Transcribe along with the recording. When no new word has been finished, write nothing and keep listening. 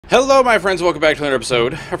Hello, my friends. Welcome back to another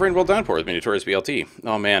episode of Rainbow Downpour with me, Notorious BLT.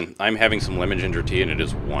 Oh man, I'm having some lemon ginger tea and it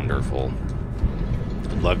is wonderful.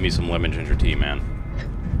 Love me some lemon ginger tea, man.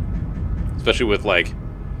 Especially with like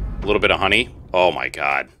a little bit of honey. Oh my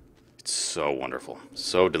god, it's so wonderful,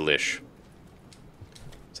 so delish.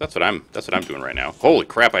 So that's what I'm doing right now. Holy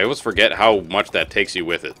crap! I always forget how much that takes you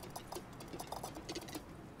with it.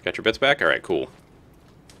 Got your bits back? All right, cool.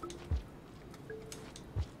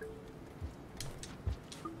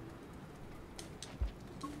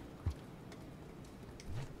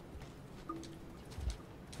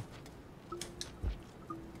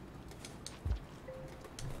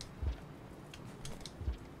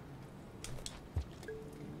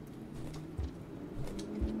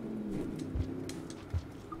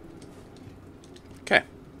 Okay,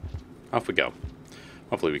 off we go.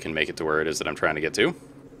 Hopefully we can make it to where it is that I'm trying to get to.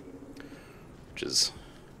 Which is,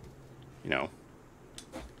 you know,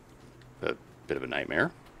 a bit of a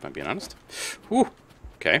nightmare, if I'm being honest. Whew,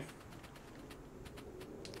 okay.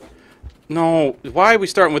 No, why are we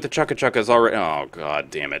starting with the chukka-chukkas already? Oh, god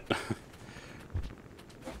damn it.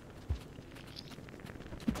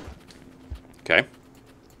 Okay.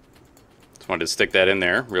 Just wanted to stick that in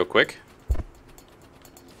there real quick.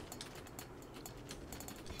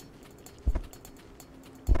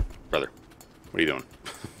 Brother, what are you doing?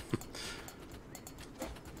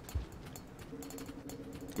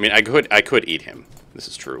 I mean, I could eat him. This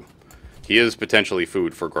is true. He is potentially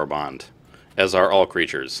food for Gourmand, as are all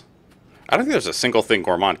creatures. I don't think there's a single thing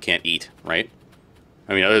Gourmand can't eat, right?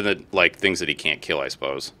 I mean, other than, like, things that he can't kill, I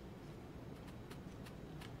suppose.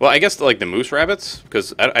 Well, I guess, like, the moose rabbits,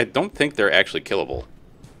 because I don't think they're actually killable.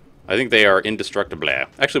 I think they are indestructible.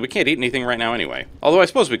 Actually, we can't eat anything right now anyway. Although I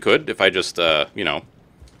suppose we could, if I just, you know...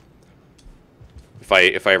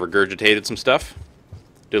 If I regurgitated some stuff.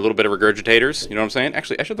 Do a little bit of regurgitators, you know what I'm saying?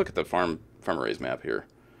 Actually, I should look at the farm arrays map here.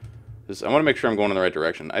 I want to make sure I'm going in the right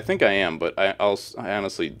direction. I think I am, but I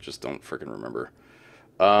honestly just don't freaking remember.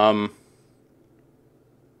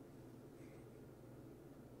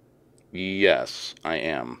 Yes, I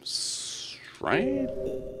am. Right?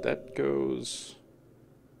 That goes...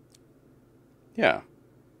 Yeah.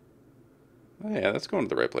 Oh, yeah, that's going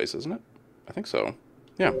to the right place, isn't it? I think so.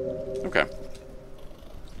 Yeah. Okay.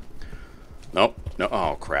 Nope. No.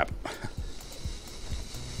 Oh, crap.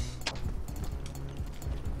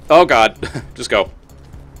 Oh, God. Just go.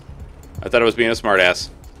 I thought I was being a smartass.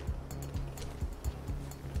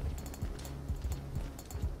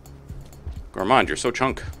 Gourmand, you're so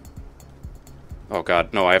chunk. Oh,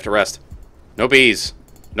 God. No, I have to rest. No bees.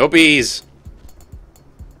 No bees.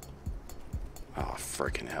 Oh,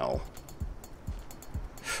 freaking hell.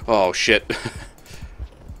 Oh, shit.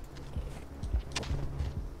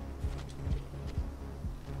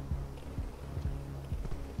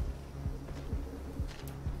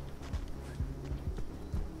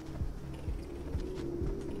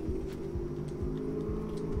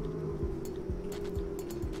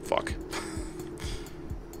 Fuck.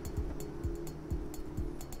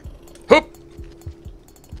 Hoop!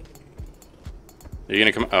 Are you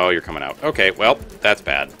gonna come? Oh, you're coming out. Okay, well, that's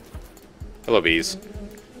bad. Hello, bees.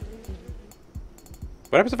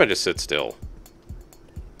 What happens if I just sit still?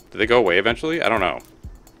 Do they go away eventually? I don't know.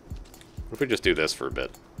 What if we just do this for a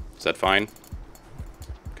bit? Is that fine?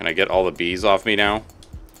 Can I get all the bees off me now?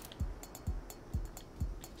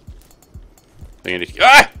 They're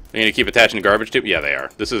gonna keep attaching to garbage tube? Yeah, they are.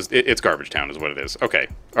 This is... It's garbage town is what it is. Okay.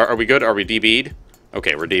 Are we good? Are we DB'd?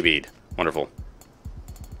 Okay, we're DB'd. Wonderful.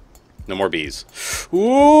 No more bees.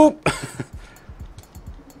 Ooh!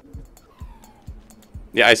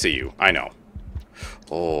 Yeah, I see you. I know.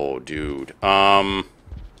 Oh, dude.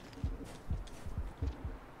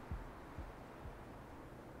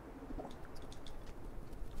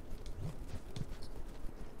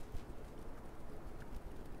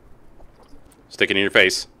 Stick it in your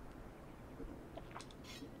face.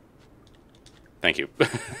 Thank you.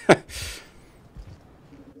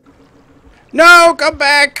 No, come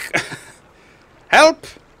back! Help!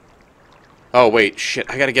 Oh, wait, shit,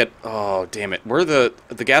 I gotta get... Oh, damn it. Where the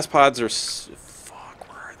gas pods are... Fuck,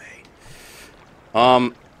 where are they?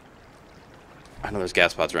 I know there's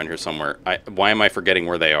gas pods around here somewhere. Why am I forgetting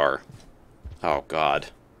where they are? Oh, God.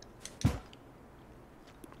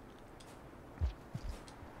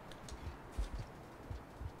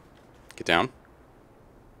 Get down.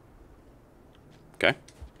 Okay.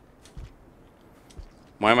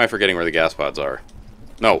 Why am I forgetting where the gas pods are?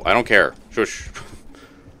 No, I don't care. Shush.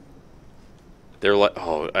 They're like...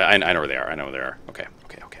 Oh, I know where they are. I know where they are. Okay.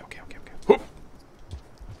 Whoop.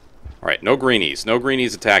 Alright, no greenies. No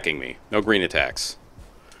greenies attacking me. No green attacks.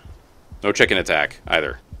 No chicken attack,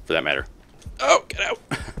 either, for that matter. Oh, get out!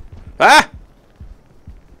 Ah!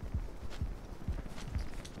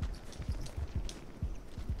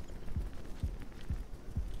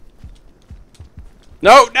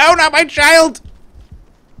 No, no, not my child!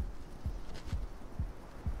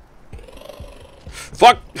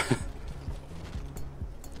 Fuck!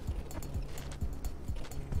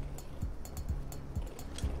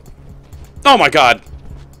 Oh my god!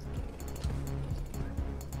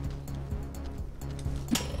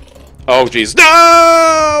 Oh jeez.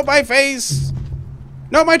 No! My face!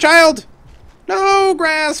 No, my child! No,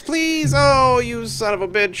 grass, please! Oh, you son of a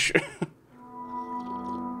bitch.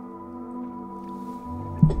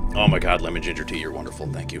 Oh my god, lemon ginger tea, you're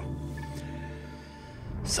wonderful, thank you.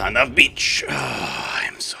 Son of bitch. Oh,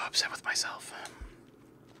 I'm so upset with myself.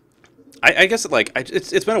 I guess, like,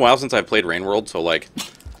 it's been a while since I've played Rain World, so, like,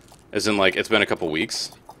 as in, like, it's been a couple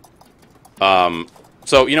weeks.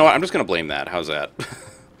 So, you know what, I'm just gonna blame that. How's that?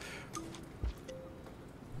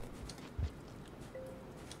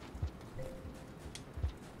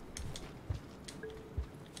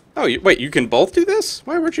 Oh, wait, you can both do this?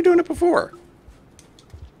 Why weren't you doing it before?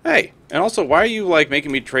 Hey, and also, why are you, like,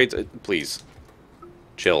 making me trade... Please.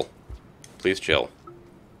 Chill. Please chill.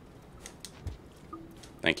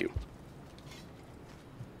 Thank you.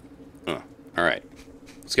 Alright.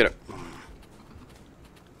 Let's get it.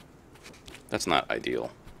 That's not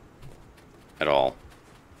ideal. At all.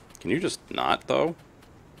 Can you just not, though?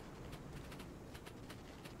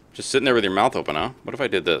 Just sitting there with your mouth open, huh? What if I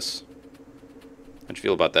did this? How'd you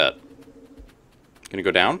feel about that? Can you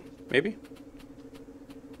go down, maybe?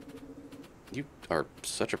 You are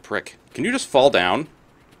such a prick. Can you just fall down?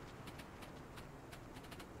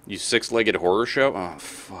 You six-legged horror show? Oh,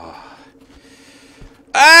 fuck.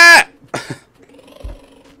 Ah!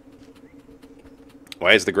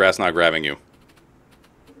 Why is the grass not grabbing you?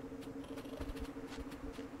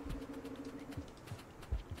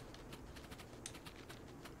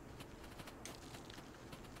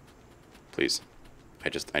 Please.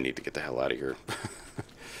 I need to get the hell out of here.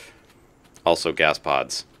 Also, gas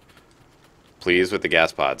pods. Please, with the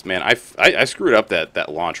gas pods. Man, I screwed up that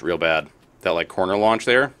launch real bad. That, like, corner launch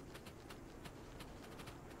there.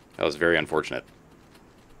 That was very unfortunate.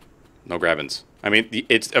 No grabbins. I mean,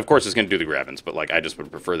 of course it's going to do the grabbins, but, like, I just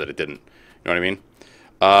would prefer that it didn't. You know what I mean?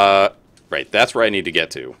 Right, that's where I need to get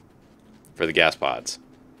to. For the gas pods.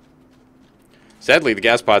 Sadly, the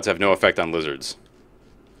gas pods have no effect on lizards.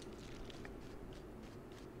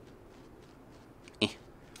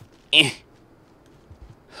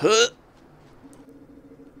 Huh.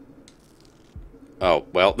 Oh,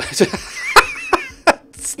 well. That's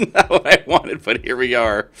not what I wanted, but here we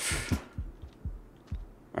are.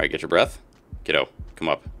 Alright, get your breath. Kiddo, come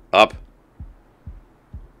up. Up.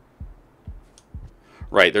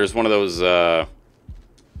 Right, there's one of those,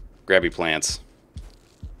 grabby plants.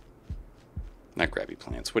 Not grabby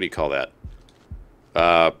plants. What do you call that?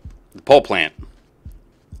 The pole plant.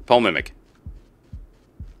 Pole mimic.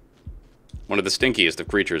 One of the stinkiest of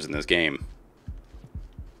creatures in this game.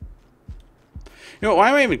 You know, why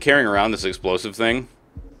am I even carrying around this explosive thing?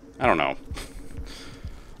 I don't know.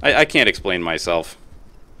 I can't explain myself.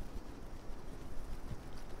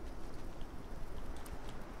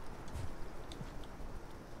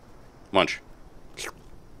 Munch.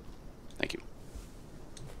 Thank you.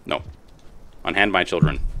 No. Unhand my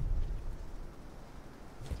children.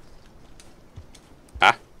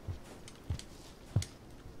 Ah.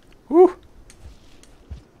 Whew.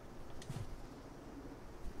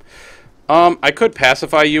 I could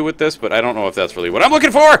pacify you with this, but I don't know if that's really what I'm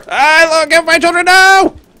looking for! Ah, look at my children,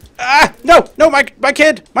 no! Ah, no, no, my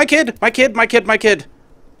kid, my kid, my kid, my kid, my kid.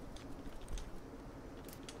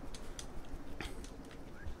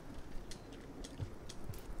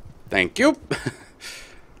 Thank you. I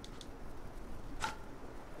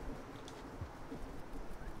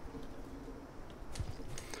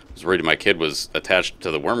was worried my kid was attached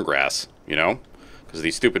to the worm grass, you know? Because of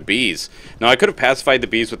these stupid bees. Now, I could have pacified the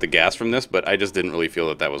bees with the gas from this, but I just didn't really feel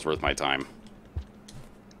that that was worth my time.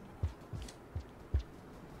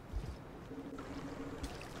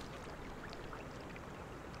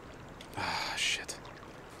 Ah, shit.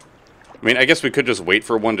 I mean, I guess we could just wait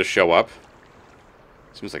for one to show up.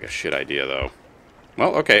 Seems like a shit idea, though.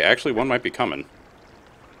 Well, okay, actually, one might be coming.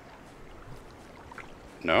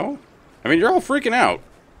 No? I mean, you're all freaking out.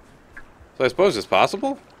 So I suppose it's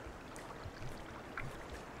possible?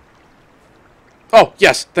 Oh,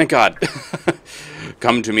 yes, thank God.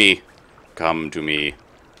 Come to me. Come to me.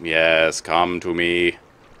 Yes, come to me.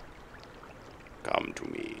 Come to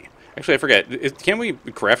me. Actually, I forget. Can't we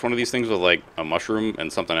craft one of these things with, like, a mushroom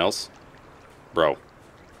and something else? Bro,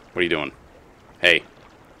 what are you doing? Hey.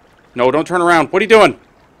 No, don't turn around. What are you doing?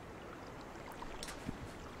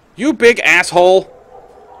 You big asshole!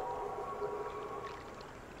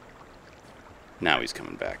 Now he's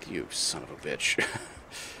coming back. You son of a bitch.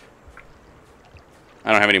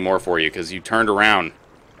 I don't have any more for you because you turned around.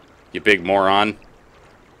 You big moron.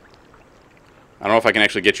 I don't know if I can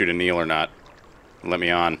actually get you to kneel or not. Let me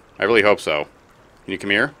on. I really hope so. Can you come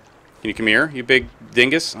here? Can you come here, you big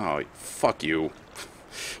dingus? Oh, fuck you.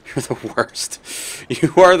 You're the worst.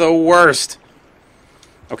 You are the worst.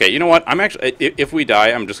 Okay, you know what? I'm actually... If we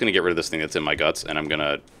die, I'm just going to get rid of this thing that's in my guts, and I'm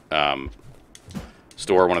going to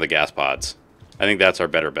store one of the gas pods. I think that's our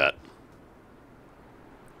better bet.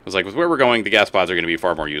 It's like, with where we're going, the gas pods are going to be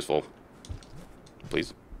far more useful.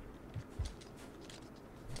 Please.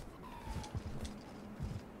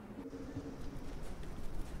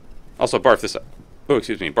 Also, barf this out. Oh,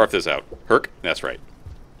 excuse me. Barf this out. Herc? That's right.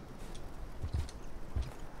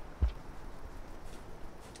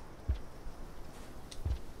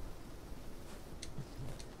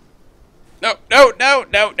 No, no, no,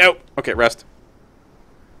 no, no. Okay, rest.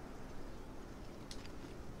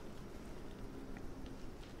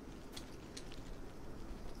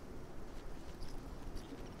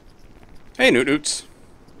 Hey, Newt Newts.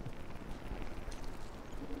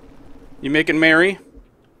 You making merry?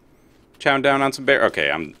 Chowing down on some bear.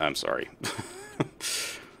 Okay, I'm sorry.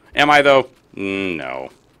 Am I though? No.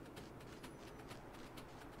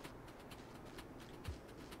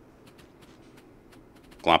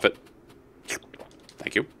 Glomp it.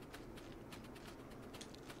 Thank you.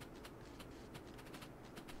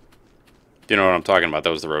 You know what I'm talking about?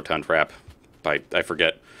 That was the rotund rap by I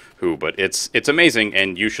forget who, but it's amazing,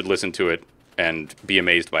 and you should listen to it and be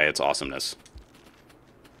amazed by its awesomeness.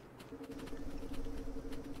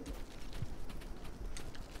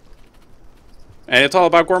 And it's all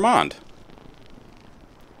about gourmand.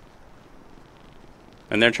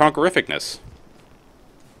 And their chonkerificness.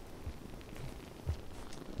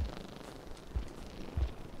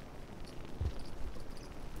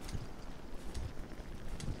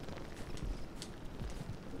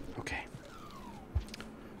 Okay.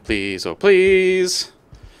 Please, oh please.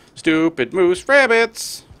 Stupid moose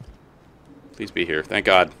rabbits. Please be here. Thank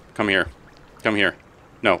God. Come here. Come here.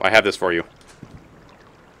 No, I have this for you.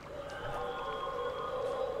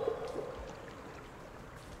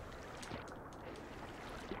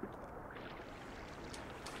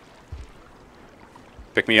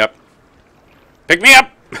 Pick me up. Pick me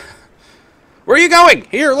up! Where are you going?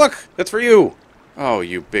 Here, look! That's for you! Oh,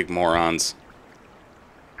 you big morons.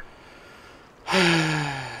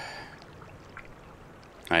 I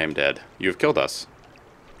am dead. You have killed us.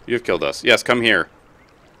 You have killed us. Yes, come here.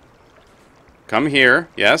 Come here.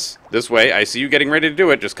 Yes, this way. I see you getting ready to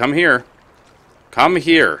do it. Just come here. Come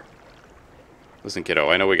here. Listen, kiddo,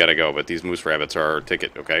 I know we gotta go, but these moose rabbits are our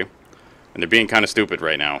ticket, okay? And they're being kind of stupid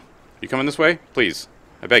right now. You coming this way? Please.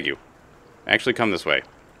 I beg you. Actually come this way.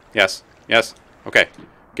 Yes. Yes. Okay.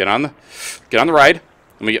 Get on the ride.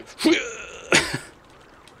 Let me get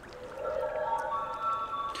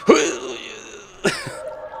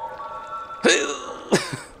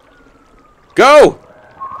Go!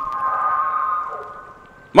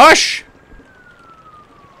 Mush!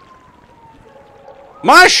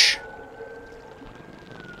 Mush!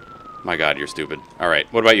 My God, you're stupid. All right.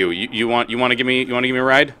 What about you? You want to give me a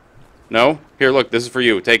ride? No? Here, look. This is for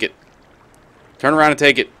you. Take it. Turn around and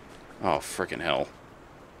take it. Oh, frickin' hell.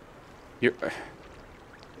 You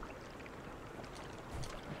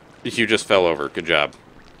just fell over. Good job.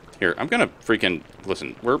 Here, I'm gonna freaking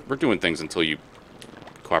listen. We're doing things until you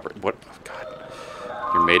cooperate. What? Oh, God.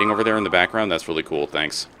 You're mating over there in the background. That's really cool.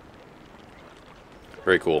 Thanks.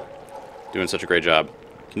 Very cool. Doing such a great job.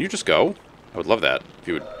 Can you just go? I would love that if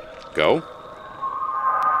you would go.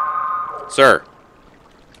 Sir.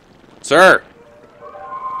 Sir!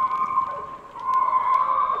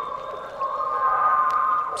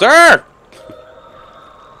 Sir!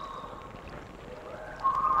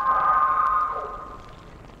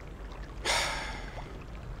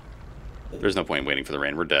 There's no point in waiting for the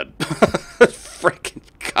rain. We're dead. Freaking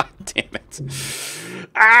god damn it.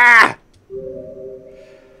 Ah!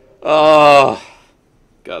 Oh.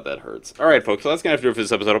 God, that hurts. Alright, folks. So that's going to have to do it for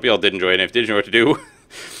this episode. Hope you all did enjoy it. And if you did enjoy what to do,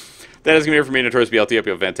 that is going to be it for me, Notorious BLT. Hope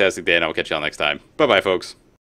you have a fantastic day, and I will catch you all next time. Bye-bye, folks.